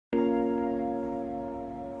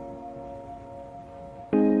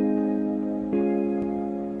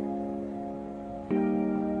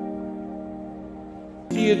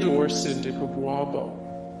Thodore Sindikubwabo.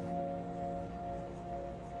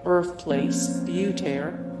 Birthplace,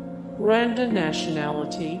 Butare. Rwanda.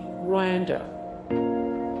 Nationality, Rwanda.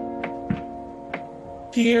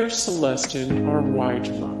 Pierre-Clestin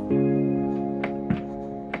Rwigema.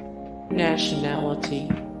 Nationality,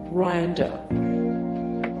 Rwanda.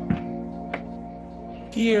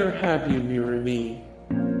 Pierre-Clestin.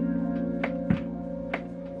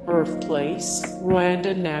 Birthplace,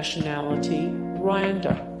 Rwanda. Nationality,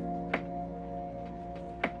 Rwanda.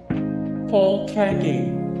 Paul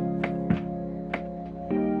Kagame.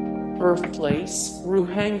 Birthplace,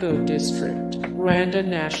 Ruhango District, Rwanda.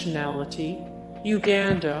 Nationality,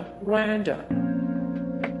 Uganda, Rwanda.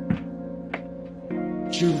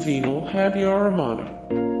 Juvenal Habyarimana.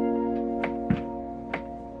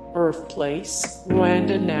 Birthplace,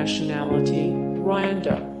 Rwanda. Nationality,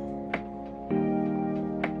 Rwanda.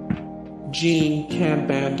 Jean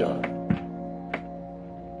Kambanda.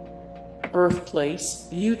 Birthplace,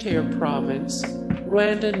 Butare Province,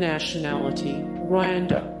 Rwanda. Nationality,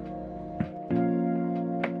 Rwanda.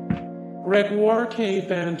 Gregoire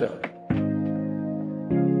Banda.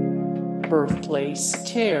 Birthplace,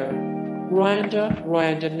 Terre, Rwanda.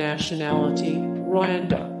 Rwanda. Nationality,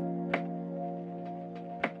 Rwanda.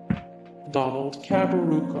 Donald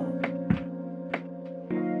Kaberuka.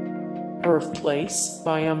 Birthplace,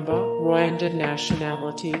 Byumba, Rwanda.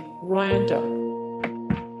 Nationality, Rwanda.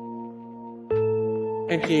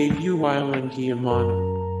 Nsengiyaremye.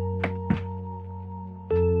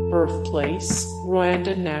 Birthplace,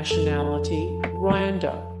 Rwanda. Nationality,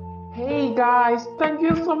 Rwanda. Hey guys, thank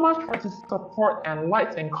you so much for the support and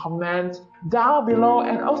likes and comments down below,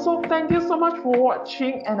 and also thank you so much for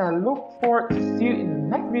watching, and I look forward to see you in the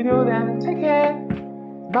next video. Then take care,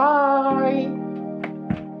 bye.